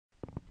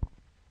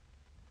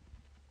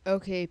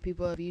Okay,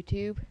 people of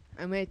YouTube,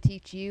 I'm going to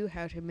teach you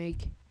how to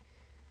make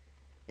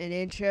an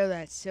intro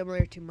that's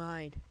similar to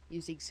mine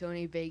using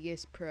Sony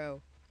Vegas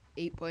Pro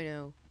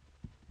 8.0.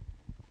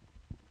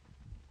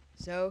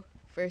 So,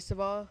 first of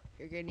all,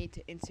 you're going to need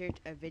to insert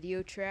a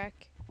video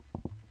track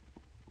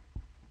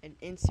and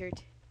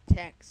insert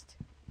text.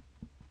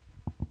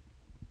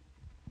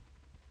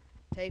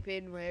 Type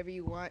in whatever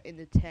you want in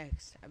the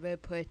text. I'm going to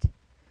put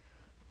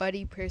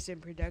Buddy Person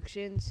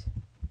Productions.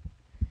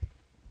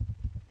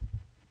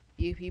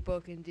 You people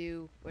can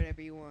do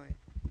whatever you want.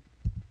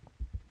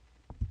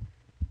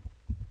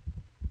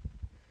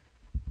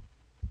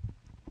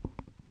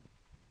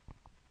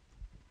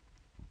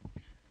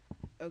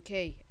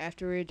 Okay,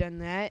 after we're done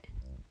that,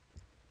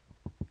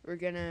 we're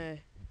gonna...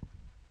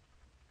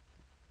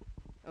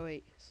 Oh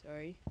wait,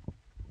 sorry.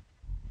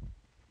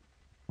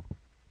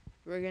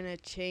 We're gonna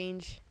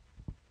change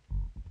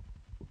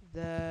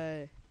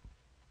the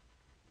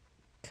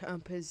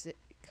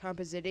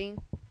compositing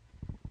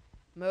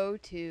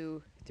mode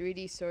to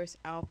 3D Source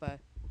Alpha.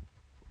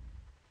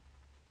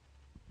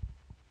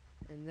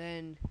 And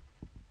then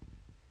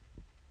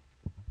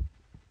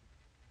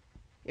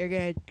you're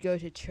gonna go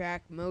to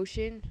track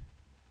motion,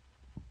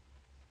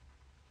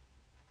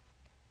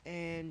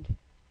 and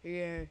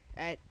you're gonna,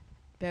 at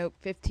about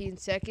 15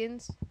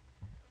 seconds,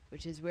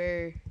 which is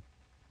where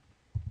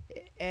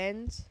it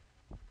ends,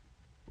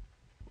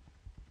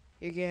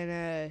 you're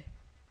gonna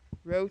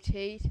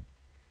rotate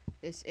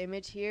this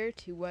image here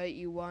to what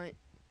you want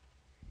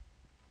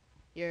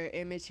your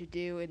image to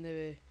do in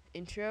the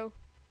intro.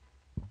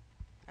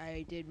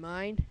 I did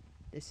mine.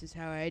 This is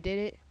how I did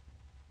it.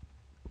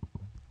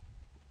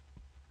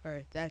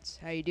 Or that's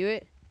how you do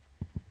it.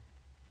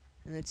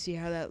 And let's see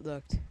how that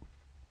looked.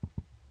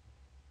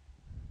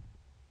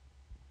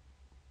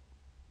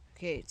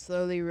 Okay, it's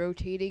slowly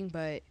rotating,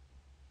 but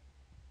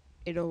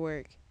it'll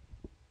work.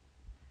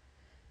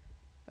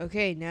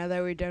 Okay, now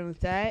that we're done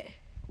with that,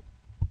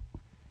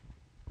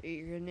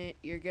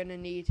 you're gonna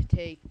need to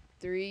take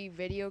 3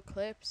 video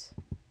clips.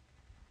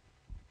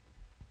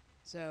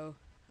 So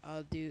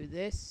I'll do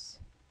this.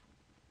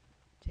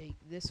 Take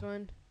this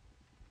one.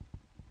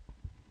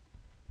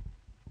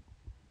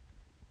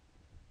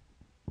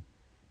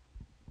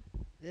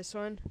 This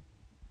one.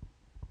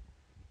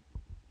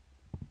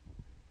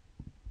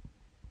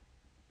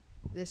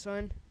 This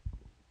one.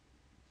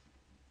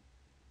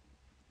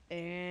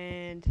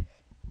 And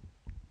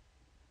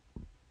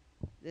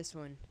this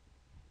one.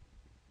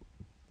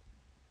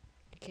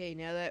 Okay,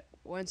 now that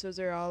once those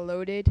are all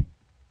loaded.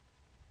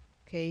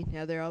 Okay,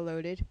 now they're all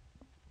loaded.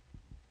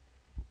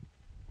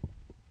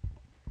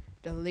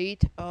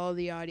 Delete all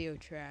the audio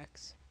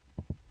tracks.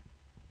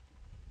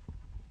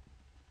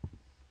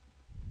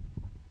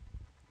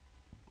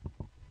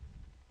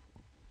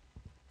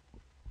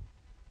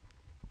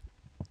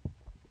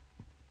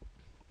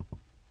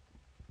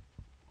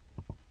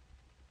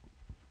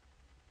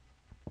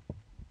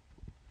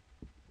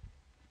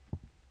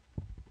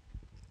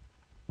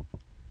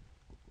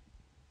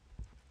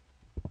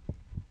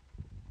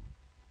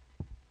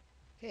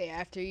 Okay,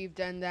 after you've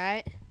done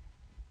that,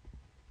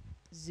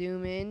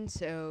 zoom in,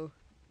 so,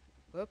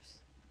 whoops,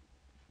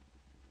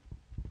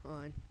 hold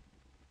on.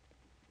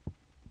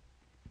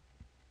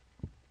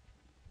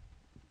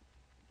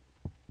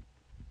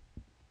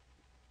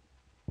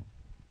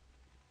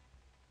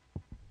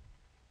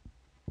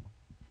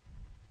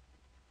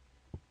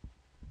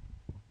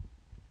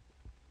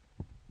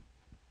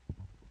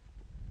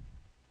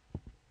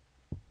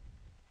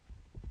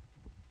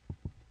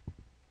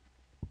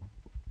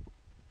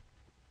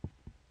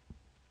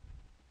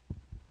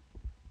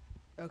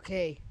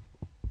 Okay,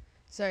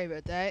 sorry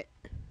about that.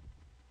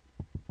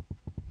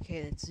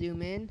 Okay, let's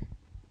zoom in.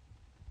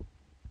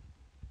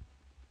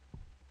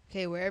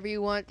 Okay, wherever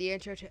you want the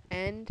intro to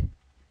end,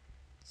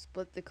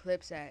 split the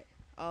clips at.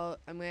 I'm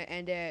going to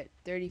end at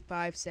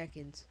 35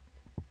 seconds.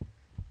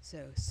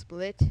 So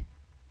split.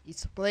 You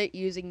split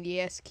using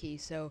the S key.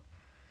 So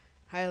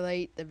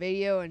highlight the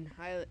video and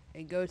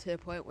go to the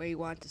point where you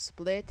want to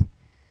split,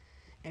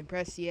 and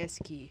press the S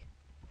key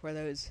for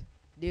those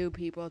new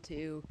people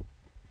to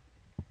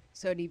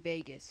Sony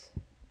Vegas.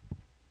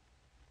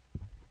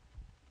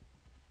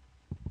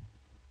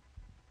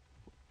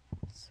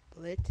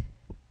 Split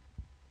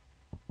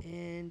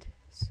and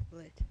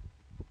split.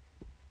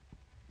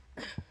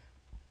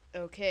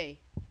 Okay,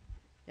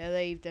 now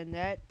that you've done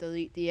that,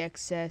 delete the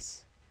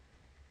excess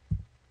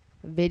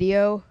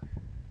video.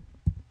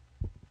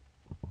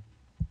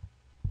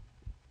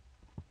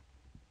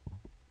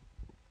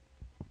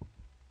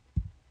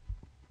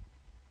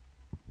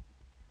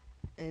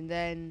 And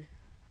then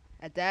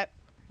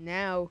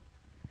now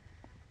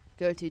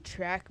go to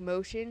track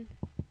motion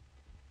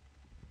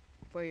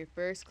for your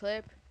first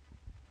clip.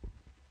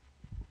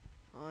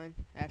 I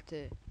have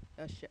to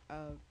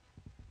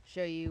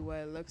show you what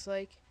it looks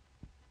like.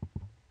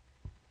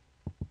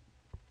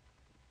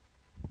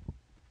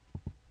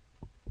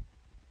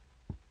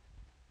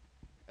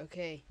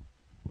 Okay,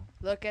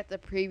 look at the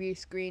preview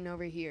screen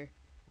over here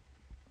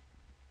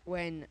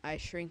when I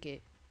shrink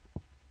it.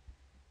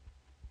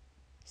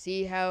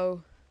 See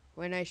how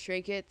when I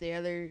shrink it, the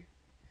other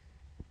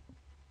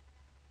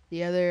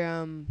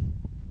um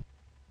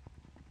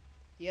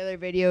the other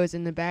video is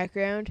in the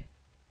background.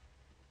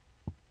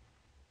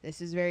 This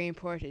is very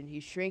important.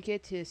 You shrink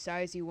it to the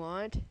size you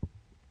want,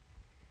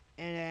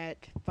 and at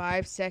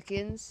 5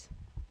 seconds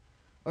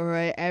or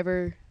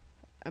whatever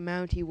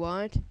amount you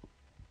want,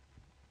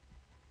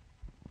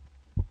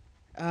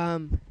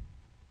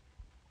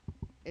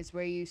 is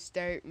where you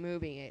start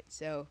moving it.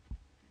 So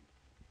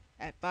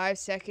at 5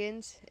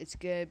 seconds, it's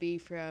going to be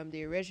from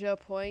the original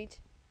point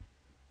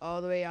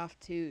all the way off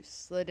to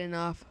slidden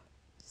off.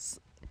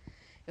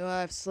 It will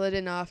have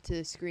slidden off to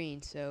the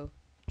screen. So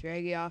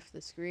drag it off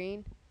the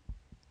screen.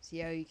 See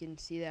how you can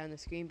see that on the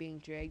screen being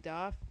dragged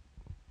off?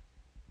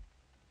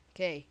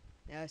 Okay,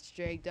 now it's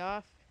dragged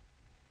off.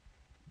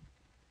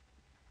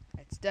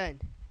 That's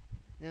done.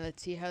 Now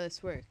let's see how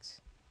this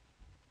works.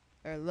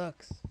 Or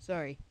looks,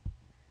 sorry.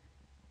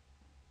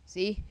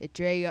 See? It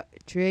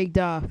dragged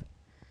off.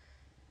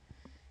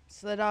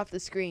 Slid off the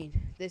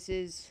screen. This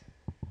is,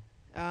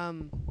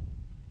 yeah,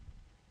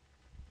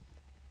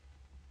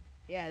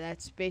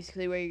 that's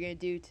basically what you're going to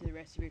do to the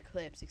rest of your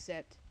clips,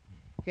 except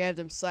you have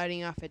them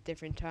sliding off at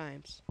different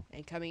times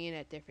and coming in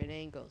at different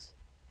angles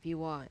if you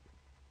want.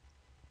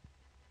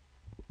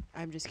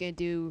 I'm just going to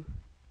do,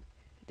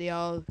 they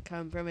all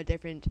come from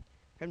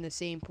from the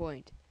same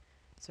point.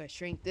 So I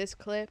shrink this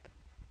clip,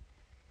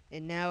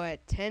 and now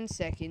at 10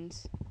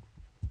 seconds,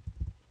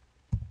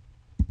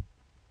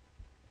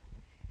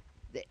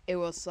 it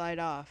will slide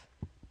off.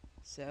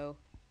 So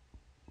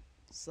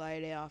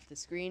slide it off the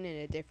screen in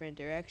a different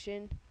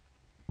direction.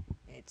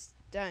 It's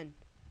done.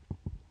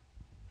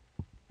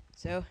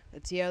 So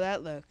let's see how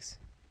that looks.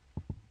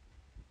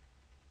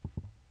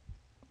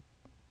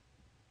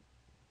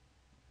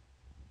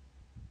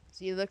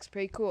 See, it looks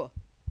pretty cool.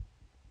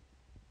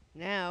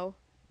 Now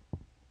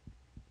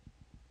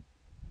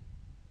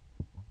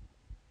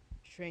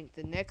shrink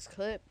the next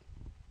clip,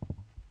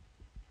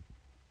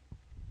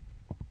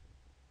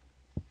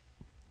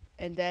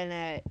 and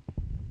then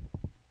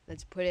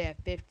let's put it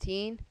at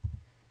 15.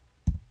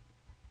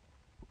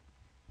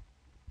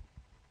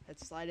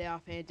 Let's slide it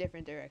off in a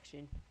different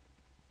direction.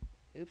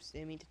 Oops,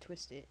 didn't mean to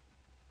twist it.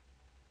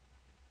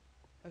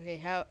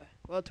 Okay,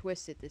 we'll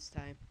twist it this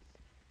time.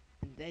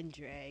 And then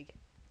drag.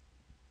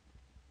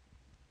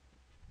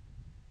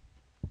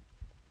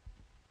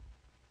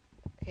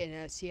 Okay,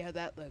 now let's see how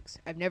that looks.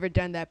 I've never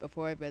done that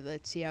before, but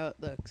let's see how it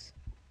looks.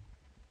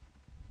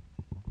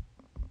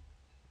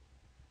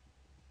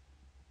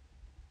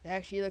 It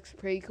actually looks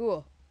pretty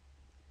cool.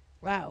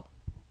 Wow.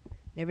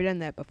 Never done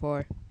that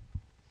before.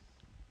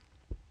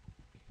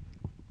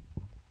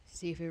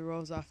 See if it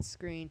rolls off the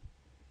screen,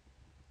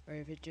 or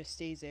if it just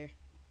stays there.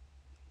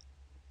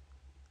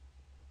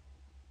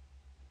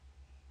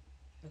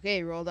 Okay,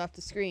 it rolled off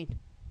the screen.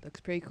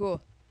 Looks pretty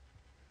cool.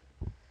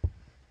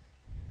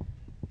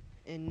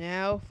 And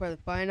now for the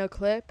final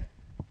clip,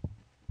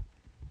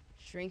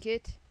 shrink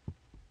it,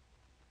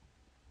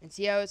 and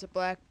see how it's a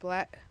black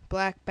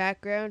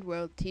background.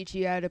 We'll teach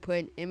you how to put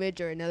an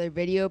image or another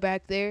video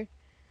back there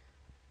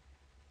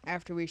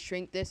after we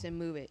shrink this and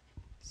move it.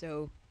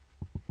 So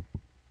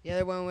the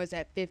other one was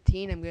at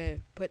 15. I'm going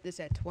to put this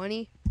at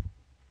 20.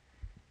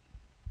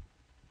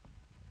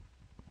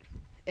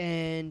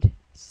 And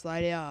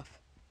slide it off.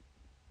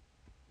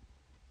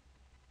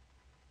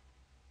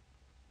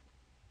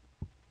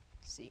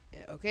 See,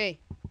 okay.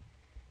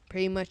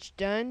 Pretty much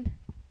done.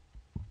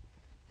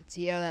 Let's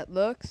see how that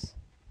looks.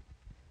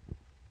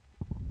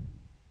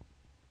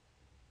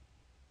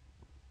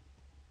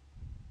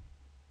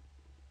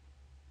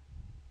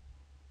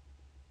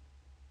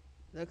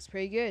 Looks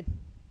pretty good.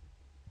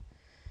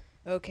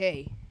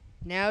 Okay,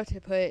 now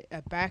to put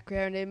a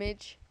background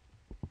image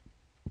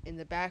in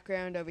the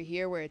background over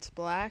here where it's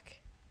black.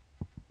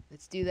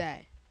 Let's do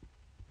that.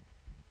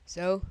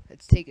 So,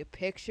 let's take a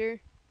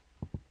picture.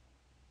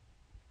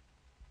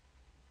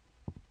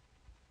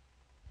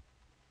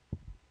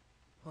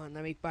 Hold on,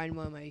 let me find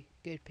one of my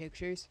good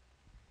pictures.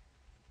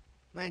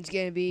 Mine's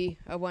gonna be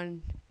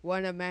one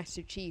of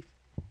Master Chief,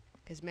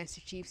 because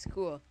Master Chief's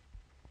cool.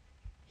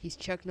 He's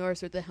Chuck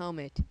Norris with a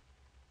helmet.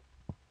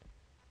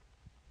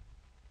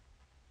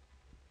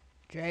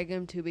 Drag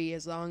him to be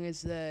as long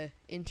as the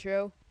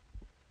intro.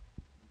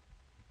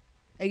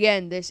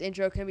 Again, this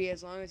intro can be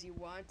as long as you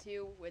want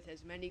to with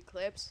as many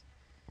clips.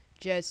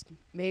 Just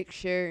make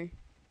sure,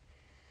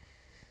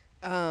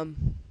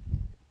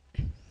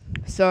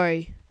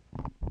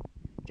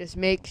 just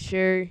make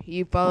sure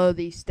you follow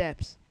these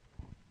steps.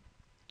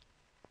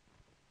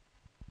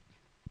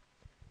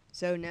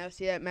 So now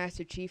see that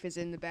Master Chief is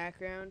in the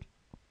background.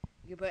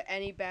 You can put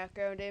any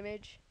background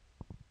image.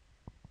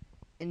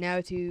 And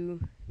now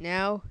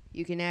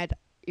you can add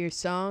your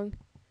song.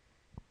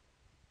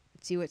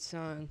 Let's see what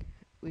song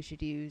we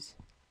should use.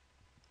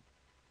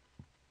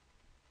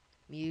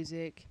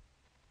 Music.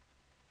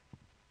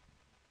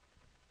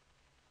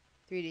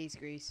 3 Days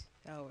Grace.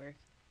 That'll work.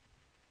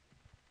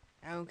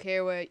 I don't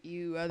care what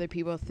you other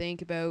people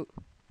think about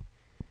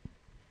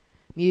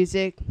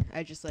music.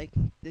 I just like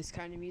this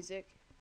kind of music.